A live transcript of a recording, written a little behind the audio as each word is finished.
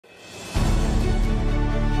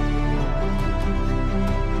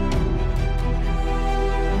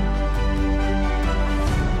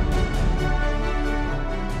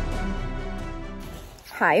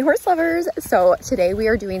Hi horse lovers. So today we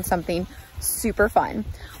are doing something super fun.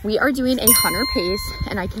 We are doing a hunter pace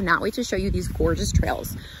and I cannot wait to show you these gorgeous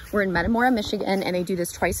trails. We're in Metamora, Michigan, and they do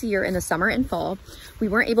this twice a year in the summer and fall. We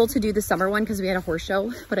weren't able to do the summer one because we had a horse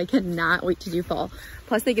show, but I cannot wait to do fall.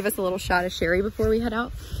 Plus they give us a little shot of sherry before we head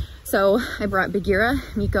out. So I brought Bagheera,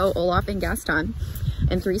 MEEKO, OLAF, and Gaston,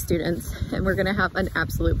 and 3 students, and we're gonna have an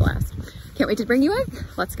absolute blast. Can't wait to bring you in.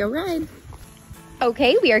 Let's go ride.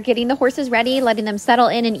 Okay, we are getting the horses ready, letting them settle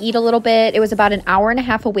in and eat a little bit. It was about an hour and a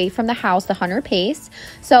half away from the house, the hunter pace.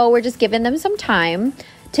 So we're just giving them some time.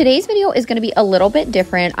 Today's video is going to be a little bit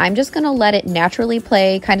different. I'm just going to let it naturally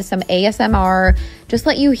play, kind of some ASMR, just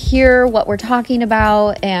let you hear what we're talking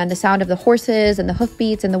about and the sound of the horses and the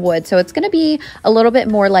hoofbeats in the woods. So it's going to be a little bit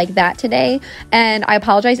more like that today. And I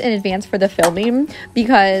apologize in advance for the filming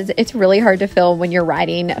because it's really hard to film when you're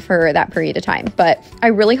riding for that period of time. But I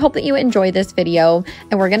really hope that you enjoy this video,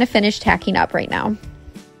 and we're going to finish tacking up right now.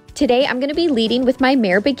 Today, I'm going to be leading with my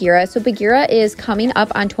mare, Bagheera. So Bagheera is coming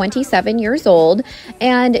up on 27 years old,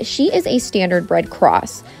 and she is a standard bred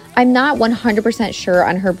cross. I'm not 100% sure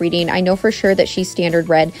on her breeding. I know for sure that she's standard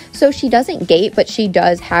bred. So she doesn't gait, but she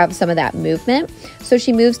does have some of that movement. So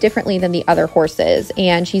she moves differently than the other horses,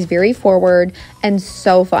 and she's very forward and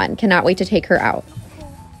so fun. Cannot wait to take her out.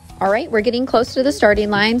 All right, we're getting close to the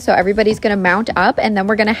starting line. So everybody's going to mount up, and then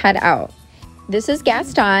we're going to head out. This is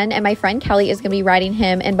Gaston, and my friend Kelly is going to be riding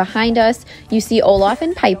him. And behind us, you see Olaf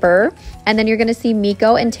and Piper. And then you're going to see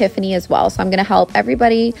MEEKO and Tiffany as well. So I'm going to help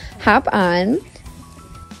everybody hop on.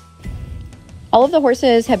 All of the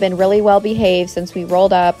horses have been really well behaved since we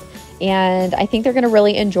rolled up. And I think they're going to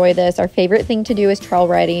really enjoy this. Our favorite thing to do is trail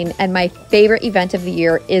riding. And my favorite event of the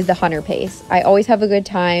year is the hunter pace. I always have a good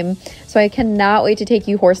time. So I cannot wait to take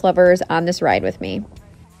you horse lovers on this ride with me.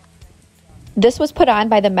 This was put on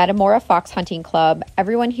by the Metamora Fox Hunting Club.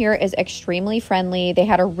 Everyone here is extremely friendly. They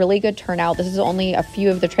had a really good turnout. This is only a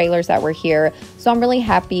few of the trailers that were here. So I'm really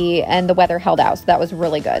happy, and the weather held out. So that was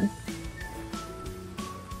really good.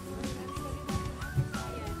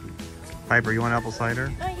 Piper, you want apple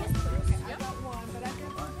cider? Yes. I got one, but I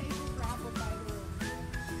got one page for apple cider.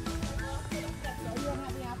 You don't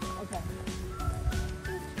have the apple? Okay.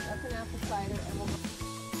 That's an apple cider, and we'll...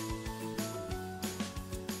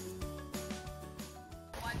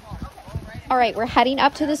 All right, we're heading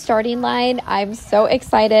up to the starting line. I'm so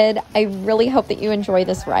excited. I really hope that you enjoy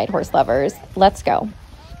this ride, horse lovers. Let's go.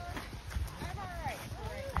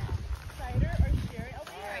 Cider or sherry? All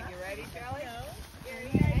right, you ready, Kelly?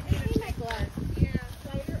 I need my gloves. Yeah,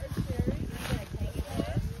 cider or sherry?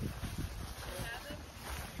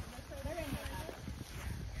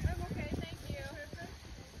 I'm okay, thank you.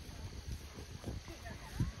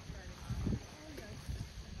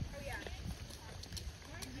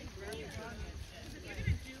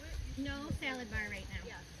 No salad bar right now.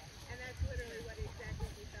 Yeah, and that's literally what exactly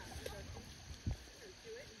we thought. Do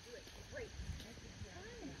it. Great.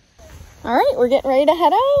 All right, we're getting ready to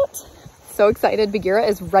head out. So excited. Bagheera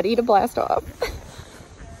is ready to blast off.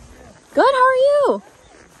 Good, how are you?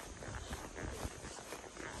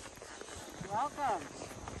 Welcome.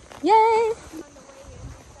 Yay.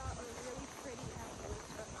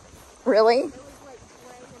 Really? It was like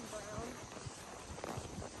gray and brown,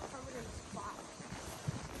 covered in spots.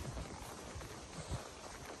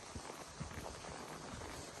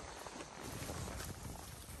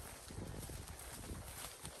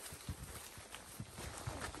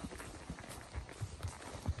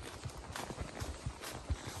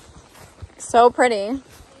 So pretty.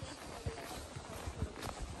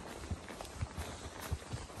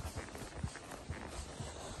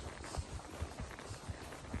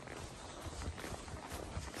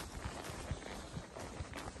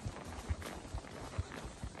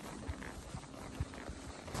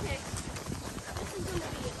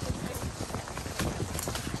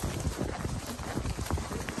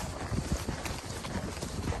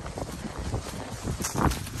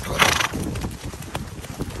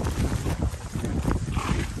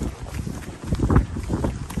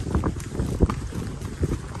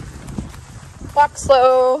 Walk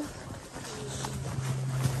slow.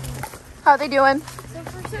 How are they doing?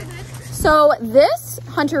 So this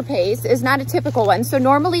hunter pace is not a typical one. So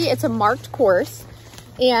normally it's a marked course,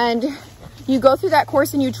 and you go through that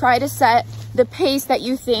course and you try to set the pace that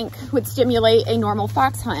you think would stimulate a normal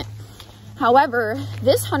fox hunt. However,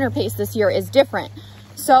 this hunter pace this year is different.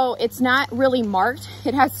 So it's not really marked.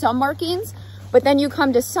 It has some markings, but then you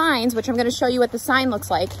come to signs, which I'm going to show you what the sign looks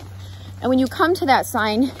like. And when you come to that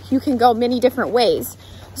sign, you can go many different ways.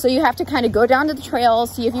 So you have to kind of go down to the trail,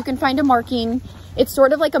 see if you can find a marking. It's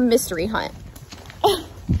sort of like a mystery hunt.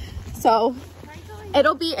 So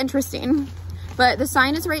it'll be interesting. But the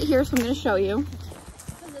sign is right here, so I'm going to show you.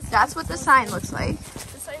 That's what the sign looks like.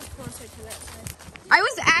 The sign's closer to that side. I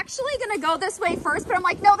was actually going to go this way first, but I'm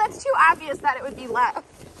like, no, that's too obvious that it would be left.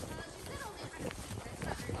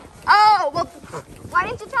 Oh, well, why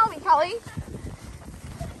didn't you tell me, Kelly?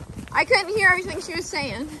 I couldn't hear everything she was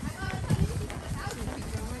saying.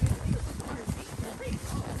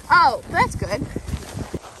 Oh, that's good.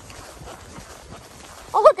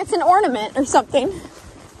 Oh, look, it's an ornament or something. It's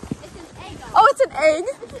an egg. Oh, it's an egg.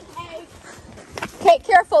 It's an egg. Okay,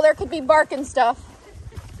 careful. There could be bark and stuff.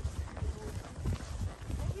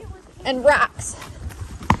 And rocks.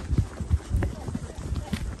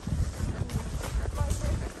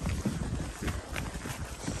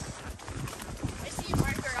 I see a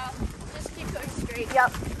marker off. Just keep going straight.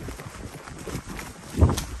 Yep.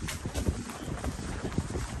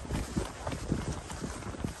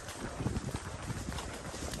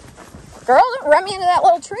 Girl, don't run me into that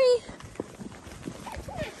little tree.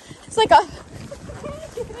 It's like a...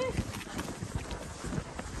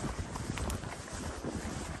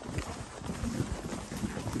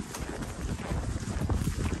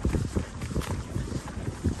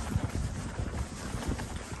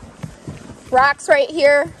 Rocks right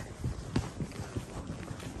here.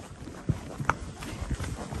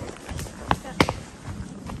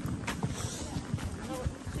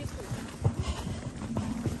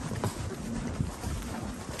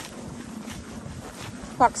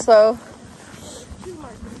 Walk slow.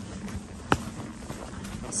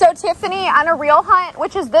 So Tiffany, on a real hunt,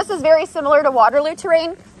 which is, this is very similar to Waterloo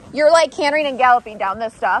terrain, you're like cantering and galloping down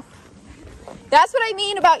this stuff. That's what I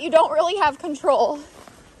mean about you don't really have control.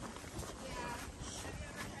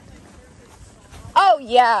 Oh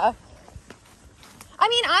yeah. I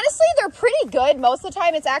mean, honestly, they're pretty good most of the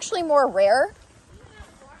time. It's actually more rare.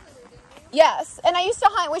 Yes, and I used to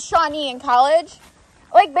hunt with Shawnee in college.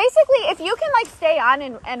 Like, basically, if you can, like, stay on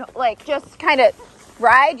and like, just kind of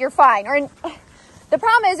ride, you're fine. Or the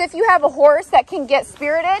problem is, if you have a horse that can get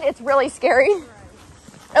spirited, it's really scary.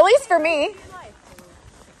 At least for me.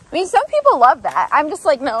 I mean, some people love that. I'm just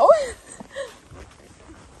like, no.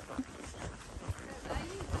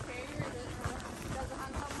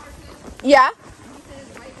 Yeah.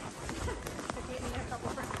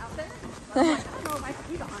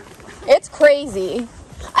 It's crazy.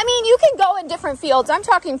 I mean, you can go in different fields. I'm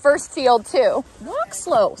talking first field too. Walk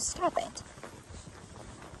slow. Stop it.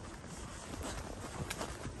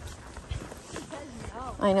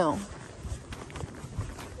 I know.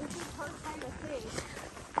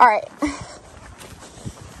 All right.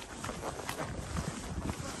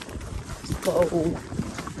 Go.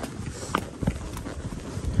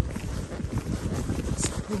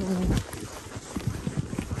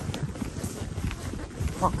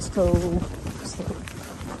 Walk slow.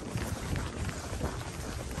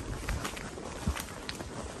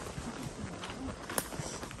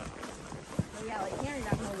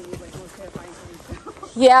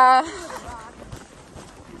 Yeah.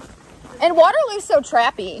 And Waterloo's so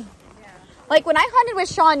trappy. Like when I hunted with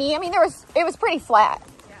Shawnee, I mean, it was pretty flat.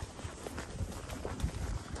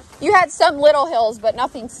 You had some little hills, but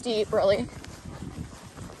nothing steep, really.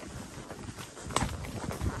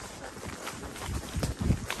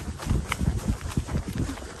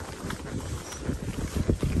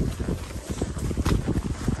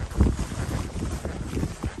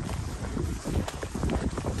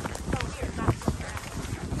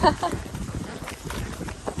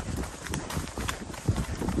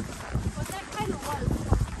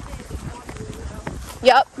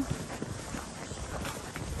 Yep.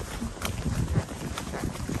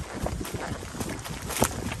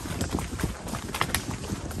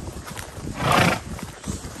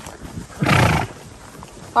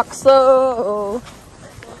 Walk slow.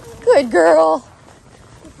 Good girl.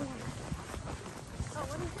 Oh,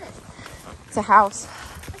 what is it? It's a house.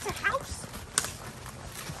 It's a house?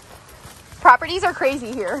 Properties are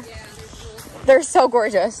crazy here. Yeah, They're so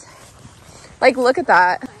gorgeous. Like, look at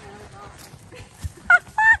that.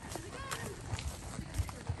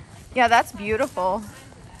 Yeah, that's beautiful.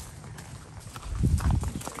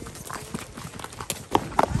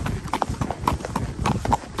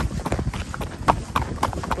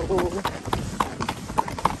 Ooh.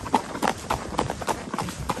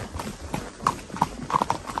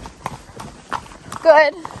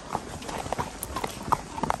 Good.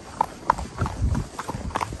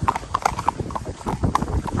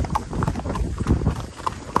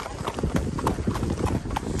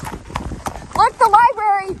 Look, the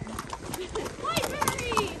library.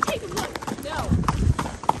 library! Take a look. No.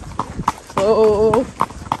 Oh.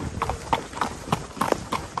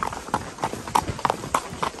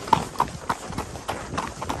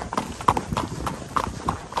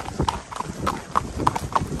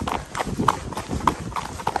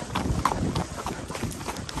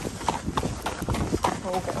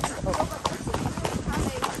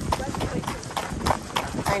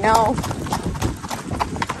 know.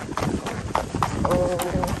 Oh.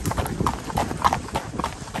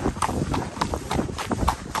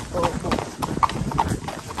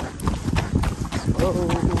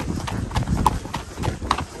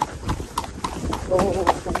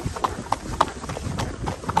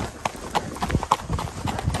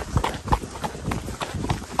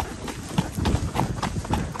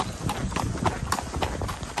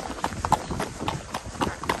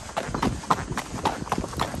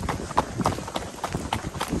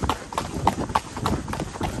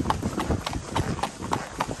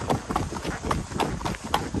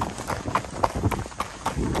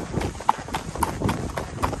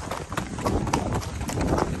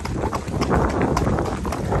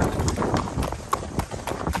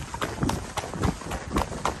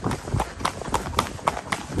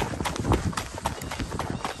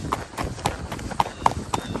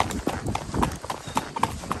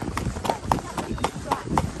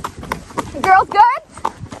 Girls good?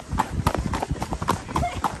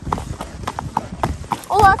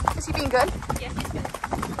 Olaf, is he being good? Yes, he's good.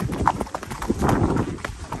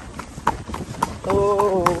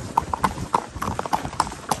 Oh.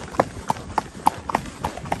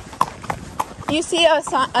 You see a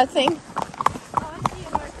thing?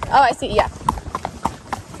 Oh, I see, yeah.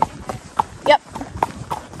 Yep.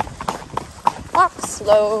 Walk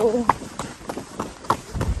slow.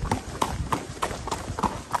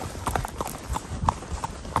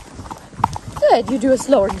 Good, you do a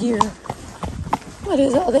slower gear. What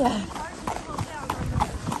is all that?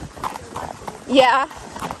 Yeah.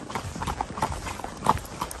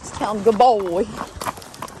 Just tell him good boy.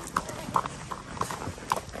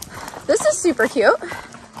 This is super cute.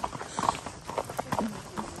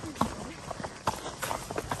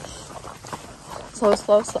 Slow,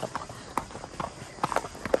 slow, slow.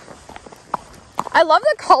 I love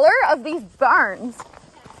the color of these barns.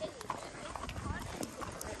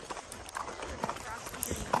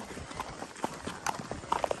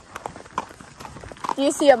 Do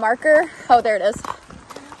you see a marker? Oh, there it is.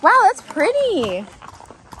 Wow, that's pretty.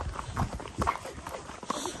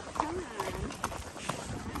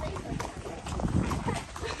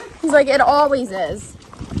 He's like, it always is.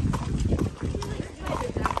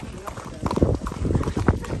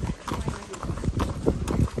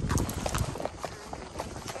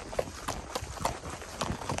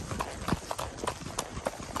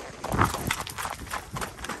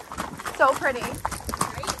 So pretty.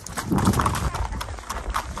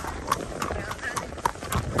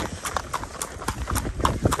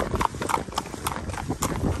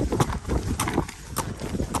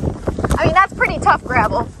 I mean, that's pretty tough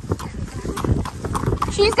gravel.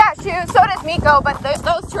 She's got shoes, so does Meeko, but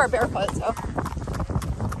those two are barefoot, so.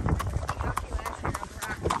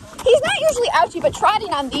 He's not usually ouchy, but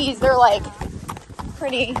trotting on these, they're like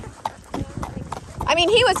pretty. I mean,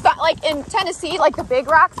 he was fine, like in Tennessee, like the big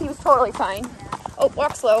rocks, he was totally fine. Oh,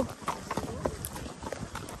 walk slow.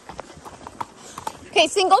 Okay,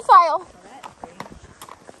 single file.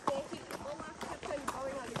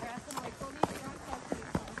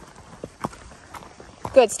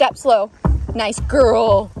 Good, step slow. Nice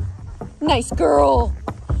girl. Nice girl.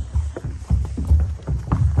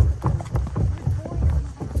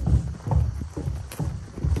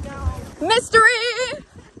 Mystery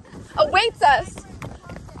awaits us.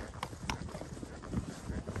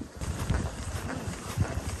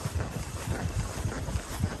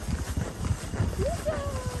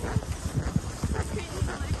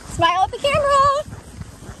 Smile at the camera.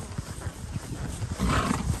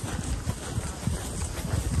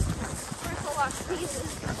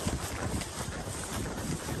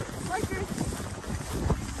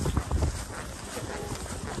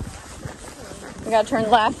 We gotta turn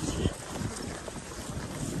left.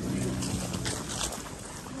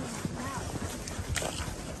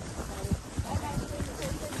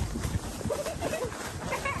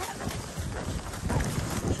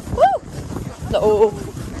 Woo! No.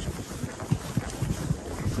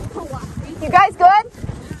 You guys good?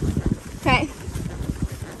 Okay.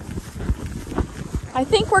 I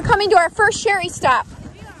think we're coming to our first sherry stop.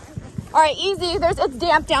 All right, easy. It's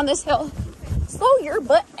damp down this hill. Slow your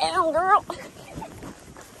butt down, girl.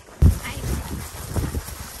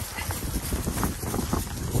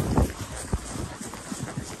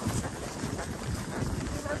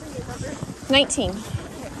 $19.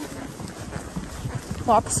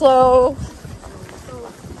 Walk slow.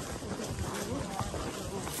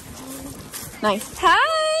 Nice.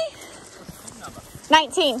 Hi.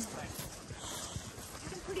 19.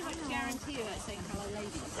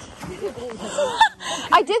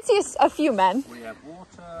 I did see a few men. We have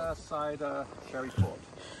water, cider, sherry port.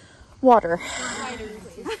 Water.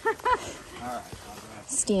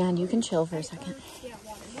 Stan, you can chill for a second.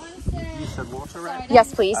 You said water, right?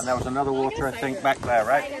 Yes, please. And there was another water, I think, back there,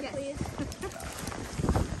 right?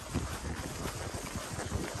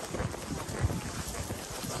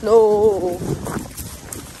 Slow.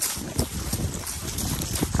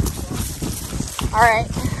 All right.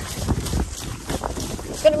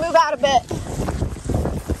 Gonna move out a bit.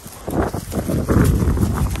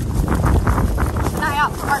 Eye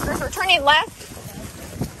out for markers. We're turning left.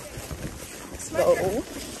 Slow.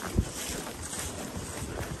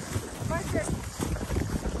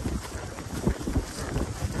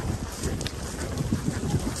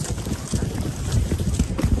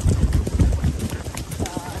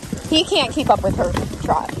 He can't keep up with her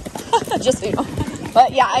trot, just so you know.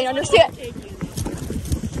 But yeah, I understand.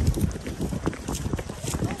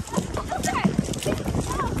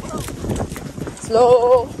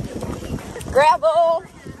 Slow. Gravel.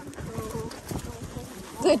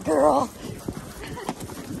 Good girl.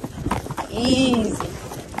 Easy.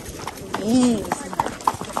 Easy.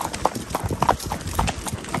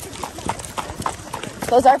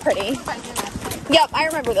 Those are pretty. Yep, I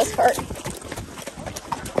remember this part.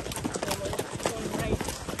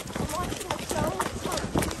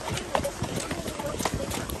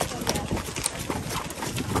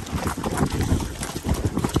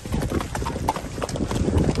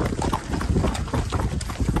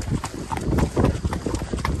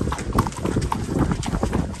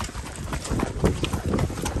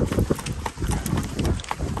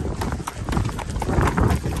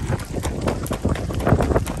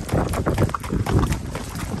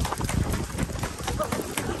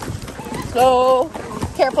 Slow.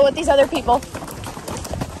 Careful with these other people.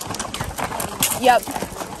 Yep.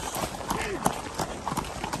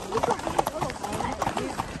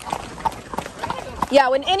 Yeah,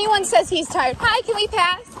 when anyone says he's tired, hi, can we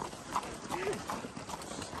pass?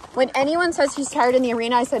 When anyone says he's tired in the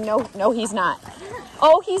arena, I said, no, he's not.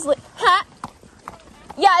 Oh, he's, huh?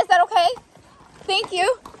 Yeah, is that okay? Thank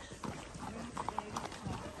you.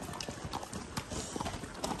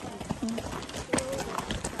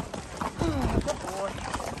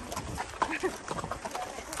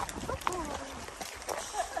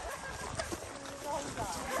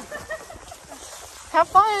 Have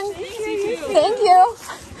fun. Thank you.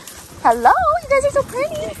 Hello, you guys are so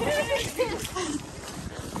pretty.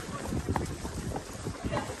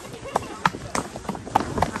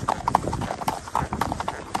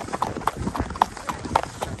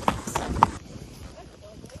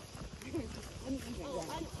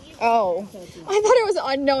 Oh, I thought it was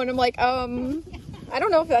unknown. I'm like, I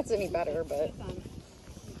don't know if that's any better, but.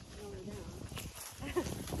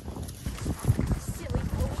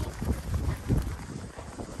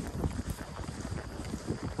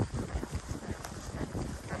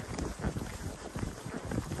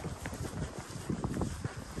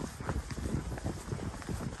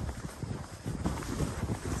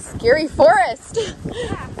 Scary forest.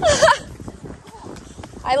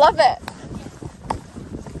 I love it.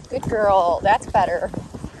 Good girl. That's better.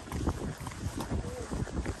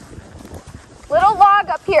 Little log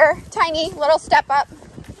up here. Tiny little step up.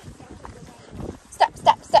 Step,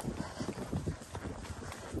 step, step.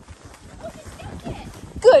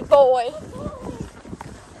 Good boy.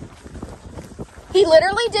 He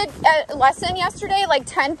literally did a lesson yesterday, like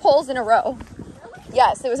 10 pulls in a row.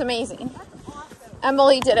 Yes, it was amazing.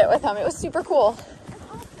 Emily did it with him. It was super cool.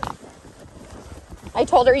 I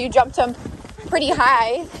told her you jumped him pretty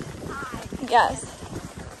high. Yes.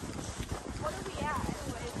 What are we at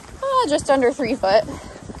anyways? Oh, just under 3 foot.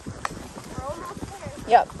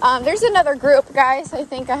 Yep. There's another group, guys, I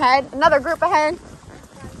think ahead. Another group ahead.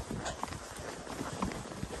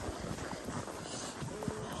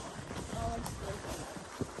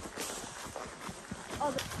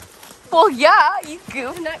 Well, yeah, you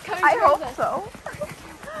goof. I hope so.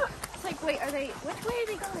 It's like, wait, are they, which way are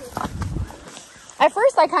they going? At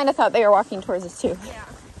first, I kind of thought they were walking towards us, too. Yeah.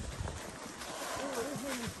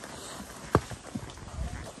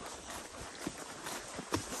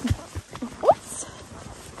 Whoops.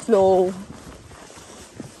 Slow.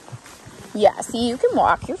 Yeah, see, you can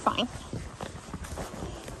walk. You're fine.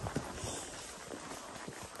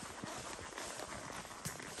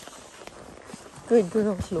 Good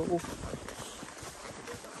girl, Slow.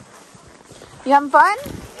 You having fun?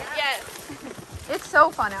 Yes. It's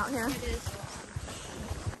so fun out here. It is.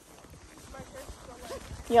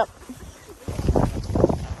 Yep.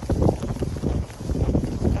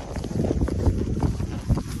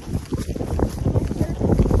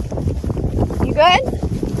 You good?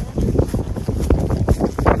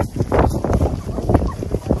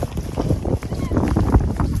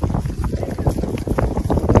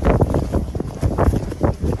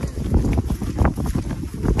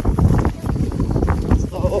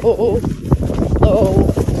 Oh. Oh.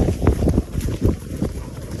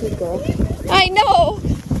 Good girl. I know.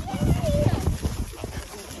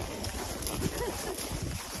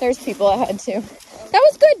 There's people ahead too. That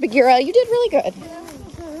was good, Bagheera. You did really good.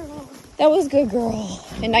 That was good, girl.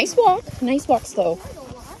 And nice walk. Nice walk slow.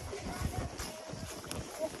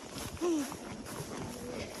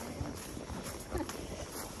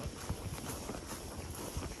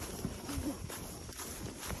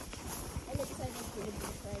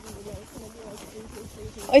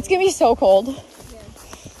 It's gonna be so cold. We're all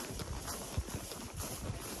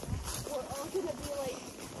gonna be like,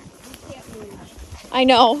 we can't move. I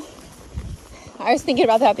know. I was thinking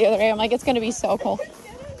about that the other day. I'm like, it's gonna be so cold.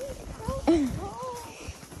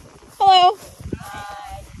 Hello.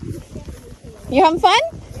 Hi. You having fun?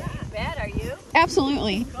 Yeah. Bad, are you?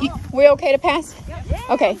 Absolutely. We okay to pass? Yeah.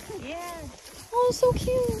 Okay. Yeah. Oh, so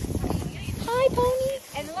cute. Hi, pony.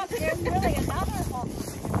 And look, there's really another one.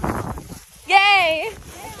 Yay!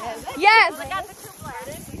 Yes. I got the two black.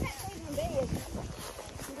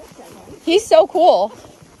 He's so cool.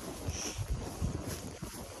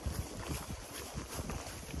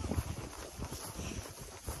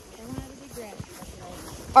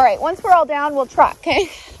 All right, once we're all down, we'll trot, okay?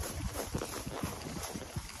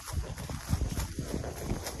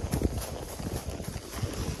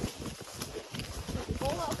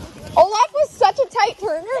 Olaf was such a tight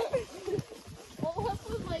turner. Olaf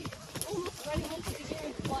was like almost running into the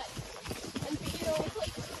gear's butt. And Bagheera was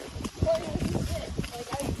like running with his stick. Like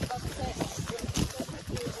I was about to say.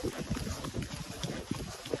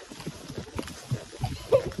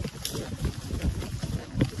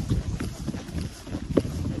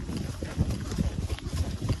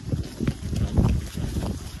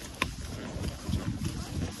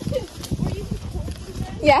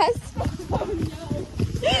 Yes. Oh no.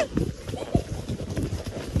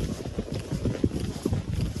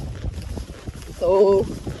 So.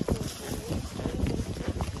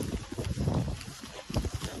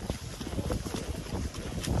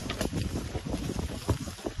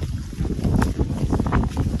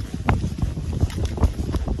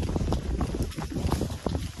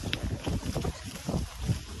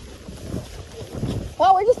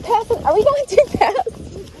 Wow, we're just passing. Are we going too fast?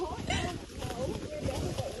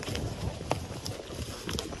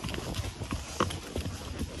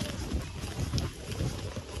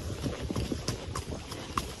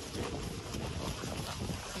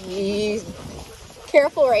 Jeez.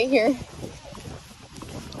 Careful right here.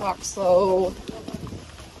 Walk slow.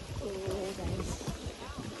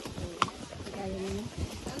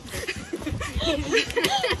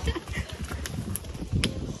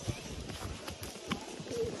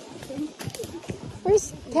 We're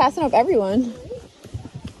just passing up everyone.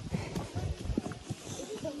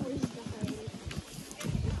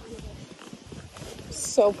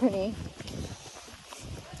 So pretty.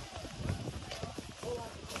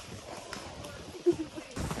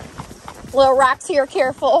 Little rocks here,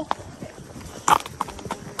 careful.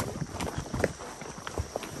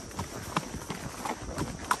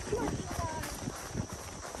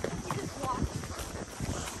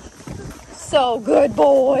 So good,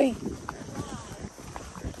 boy.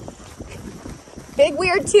 Big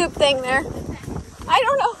weird tube thing there. I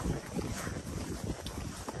don't know.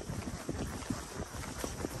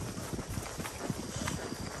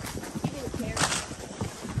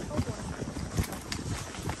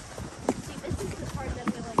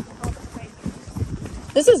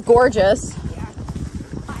 This is gorgeous.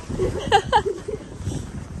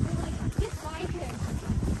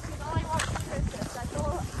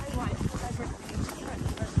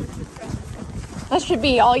 That should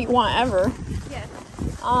be all you want ever. Yes.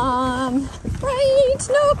 Right,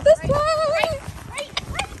 nope, this way.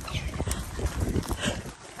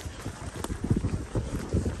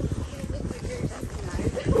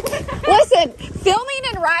 Listen, filming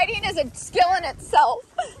and riding is a skill in itself.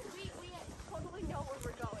 We totally know where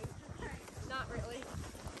we're going. Not really.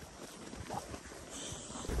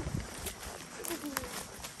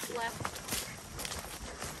 Left.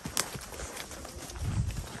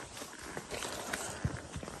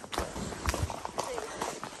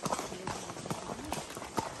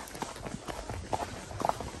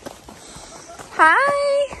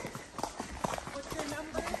 Hi. What's your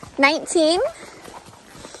number? 19.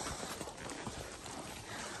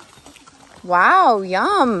 Wow,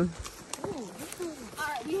 yum.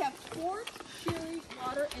 Alright, we have pork, cherries,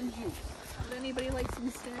 water, and juice. Would anybody like some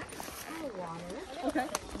snacks? Water. Okay.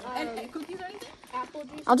 And cookies or anything? Apple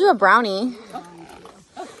juice. I'll do a brownie.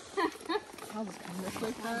 I'll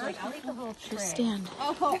eat the whole tray. Stand.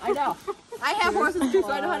 Oh, I know. I have horses too, so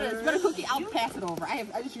I know how to. It's been a cookie. I'll pass it over. I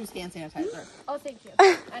just use hand sanitizer. Oh, thank you.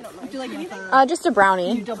 Would you like anything? Just a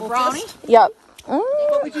brownie. Double brownie? Yep.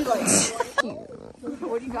 What would you like?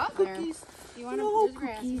 What do you got there? Cookies. You want No to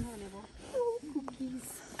grass? cookies. No cookies.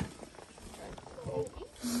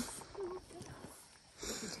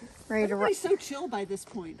 Ready to Everybody's so chill by this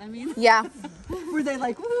point. I mean, Yeah. were they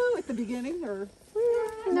like woo at the beginning or?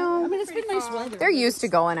 No. I mean, it's been nice weather. They're used to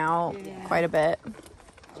going out quite a bit.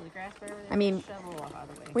 The grass bear I mean, shovel off out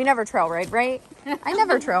of the way. we never trail ride, right? I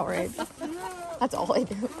never trail ride. That's all I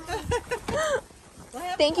do.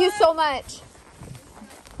 Thank you so much.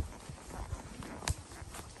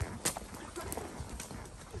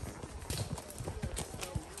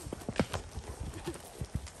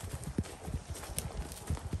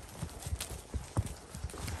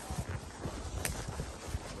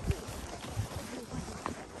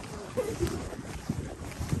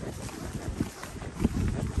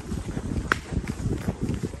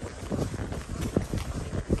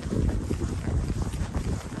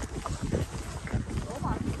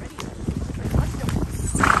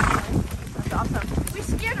 We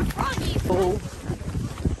scared a froggy. Oh.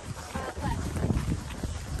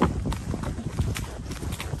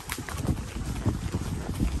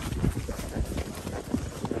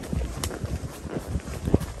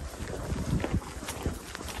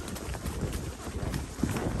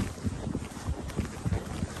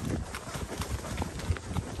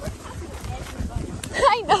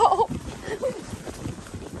 I know.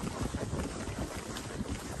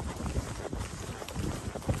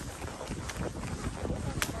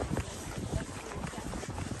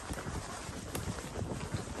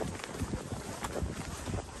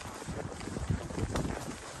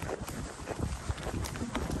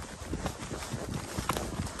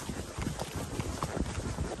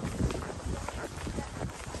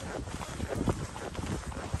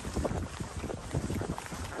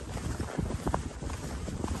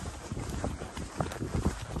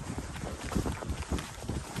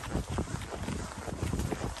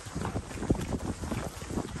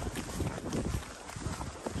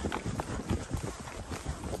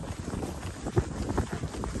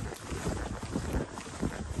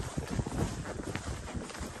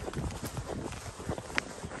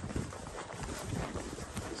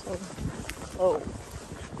 Oh.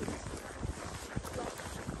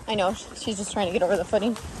 I know, she's just trying to get over the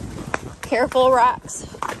footing. Careful, rocks.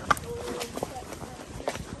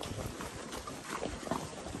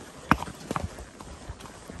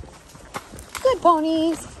 Good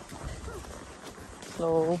ponies.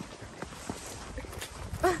 Slow.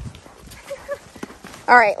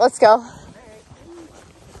 All right, let's go.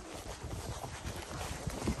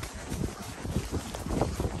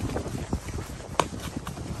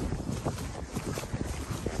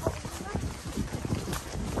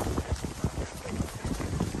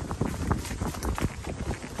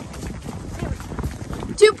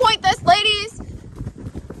 2-point this, ladies.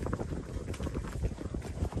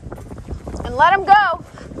 And let him go.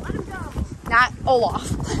 Let him go. Not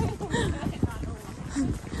Olaf.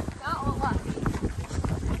 Not Olaf.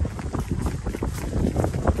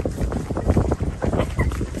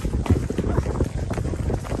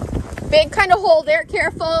 Big kind of hole there,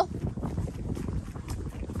 careful. All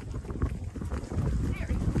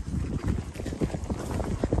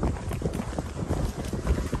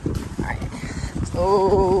right.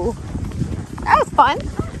 Oh, that was fun.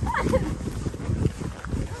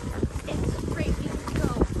 It's great. You can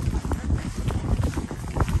go.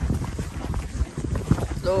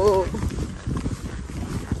 Slow.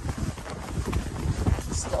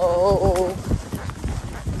 Slow.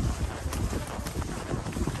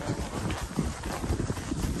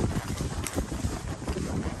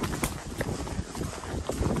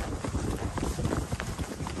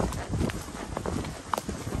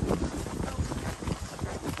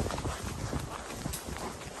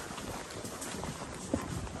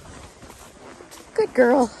 Good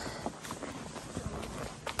girl.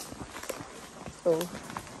 Oh.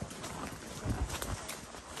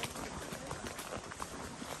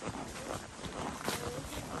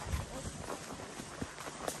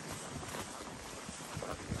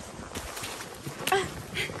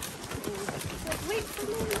 Wait for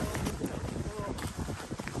me.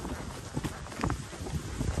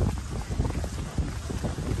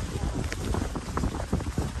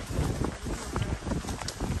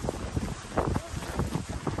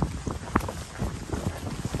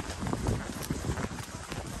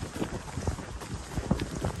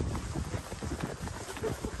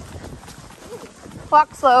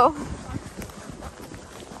 Walk slow.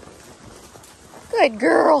 Good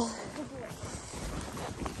girl.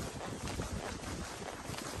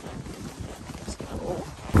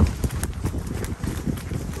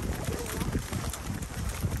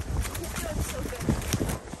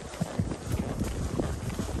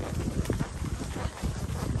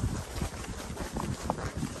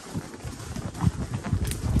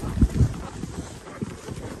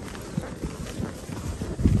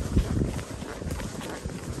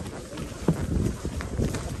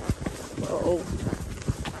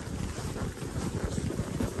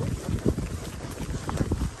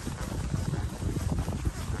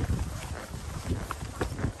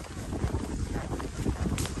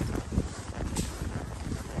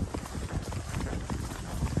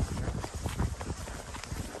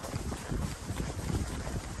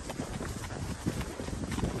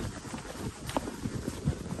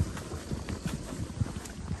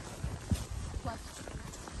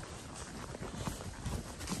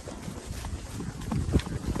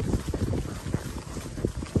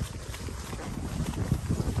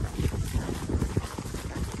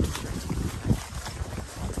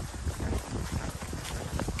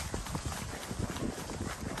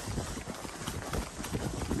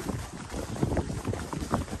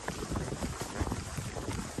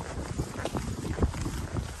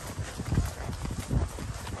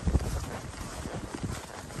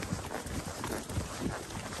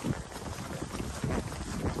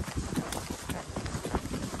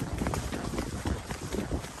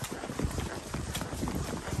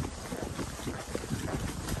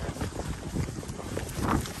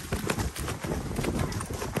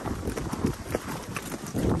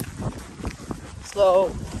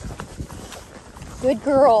 slow. Good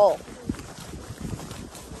girl.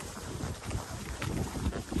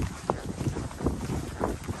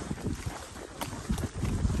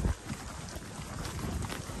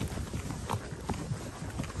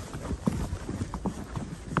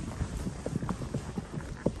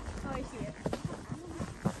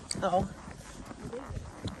 Oh.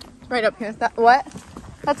 Right up here. That what?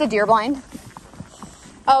 That's a deer blind.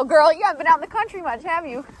 Oh, girl, you haven't been out in the country much, have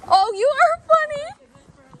you? Oh, you are funny.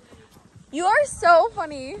 You are so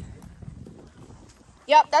funny.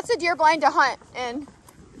 Yep, that's a deer blind to hunt in.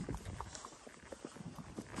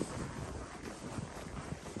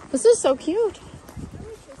 This is so cute.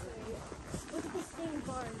 Look at this thing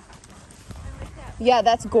barn. I like that. Yeah,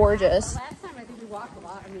 that's gorgeous. Last time I think we walked a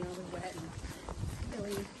lot. I mean, it was wet and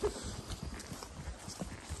hilly.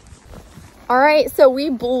 All right, so we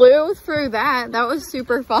blew through that. That was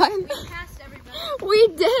super fun. We passed everybody. We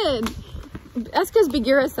did. That's because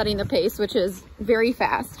Bagheera's setting the pace, which is very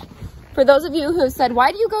fast. For those of you who said,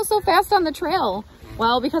 why do you go so fast on the trail?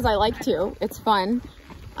 Well, because I like to. It's fun.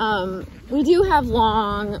 We do have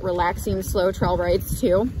long, relaxing, slow trail rides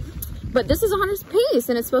too. But this is a hunter's pace,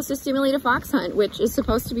 and it's supposed to stimulate a fox hunt, which is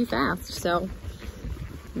supposed to be fast. So,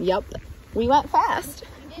 yep, we went fast.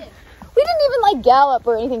 We didn't even like gallop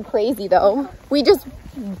or anything crazy though. We just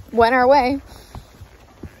went our way.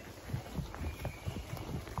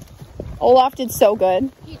 Olaf did so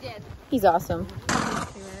good. He did. He's awesome.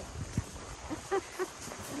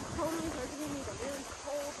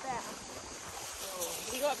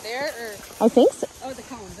 Do you go up there or? I think so. Oh, the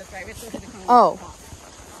cones. That's right. We have to look at the cones. Oh.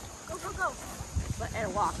 Go, go, go. But at a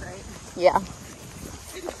walk, right? Yeah.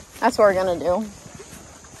 That's what we're gonna do.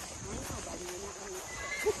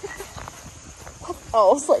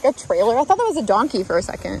 Oh, it's like a trailer. I thought that was a donkey for a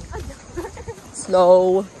second.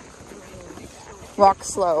 Slow. Walk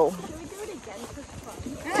slow. Can we do it again for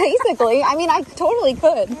fun? Basically. I mean, I totally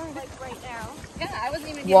could. Like right now. Yeah, I wasn't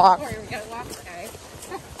even getting Walk. before. We gotta walk,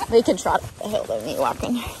 guys. They can trot up the hill than me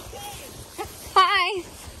walking. Hi.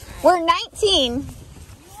 We're 19. You are?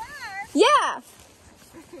 Yeah.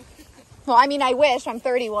 Well, I mean, I wish. I'm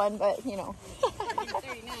 31, but, you know.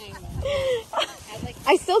 39.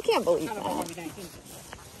 I still can't believe Not that. about maybe 19.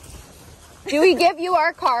 Do we give you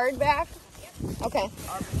our card back? Okay.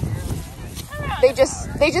 They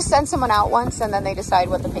just send someone out once and then they decide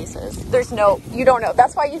what the pace is. There's no, you don't know.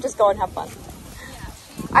 That's why you just go and have fun.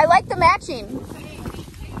 I like the matching.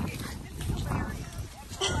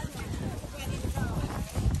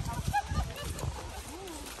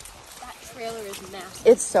 That trailer is massive.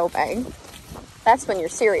 It's so big. That's when you're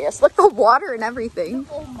serious. Look, the water and everything.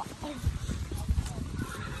 Oh my.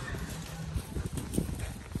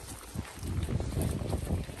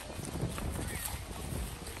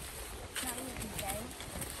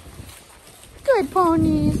 Good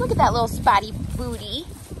ponies. Look at that little spotty booty.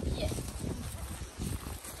 Yes.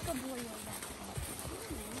 Good boy on that.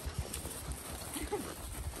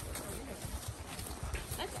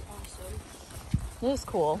 That's awesome. It is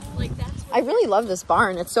cool. Like that's what I really love this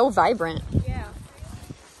barn. It's so vibrant. yeah.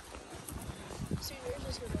 So yours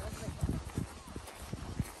is gonna look like that.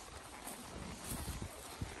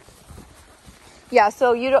 Yeah,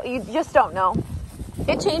 so you just don't know.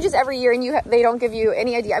 It changes every year and they don't give you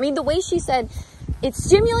any idea. I mean, the way she said it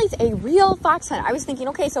stimulates a real fox hunt. I was thinking,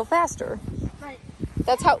 okay, so faster. Right.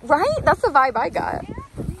 That's how, right? That's the vibe I got. Or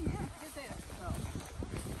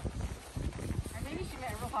maybe she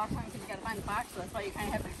meant a real fox hunt because you gotta find the fox, so that's why you kind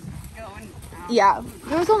of have to go and. Yeah,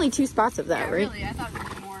 there was only 2 spots of that, Yeah, right? really. I thought it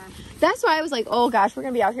was more. That's why I was like, oh gosh, we're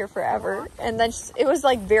gonna be out here forever. And then it was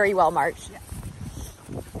like very well marched. You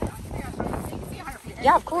can see 100 feet.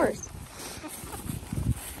 Yeah, of course.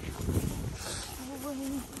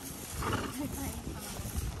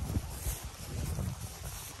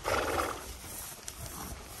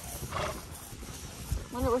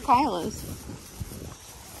 Wonder where Kyle is.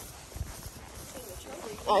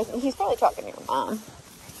 He's probably talking to your mom.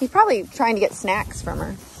 He's probably trying to get snacks from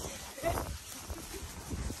her.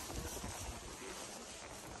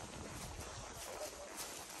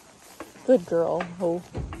 Good girl. Oh.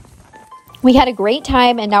 We had a great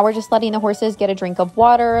time, and now we're just letting the horses get a drink of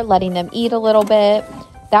water, letting them eat a little bit.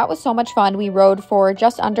 That was so much fun. We rode for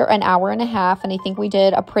just under an hour and a half, and I think we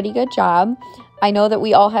did a pretty good job. I know that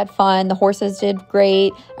we all had fun. The horses did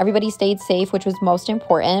great. Everybody stayed safe, which was most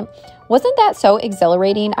important. Wasn't that so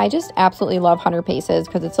exhilarating? I just absolutely love hunter paces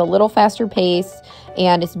because it's a little faster pace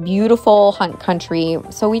and it's beautiful hunt country.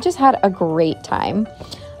 So we just had a great time.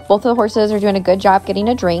 Both of the horses are doing a good job getting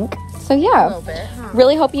a drink. So yeah, A little bit, huh?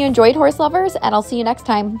 really hope you enjoyed, horse lovers, and I'll see you next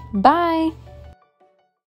time. Bye.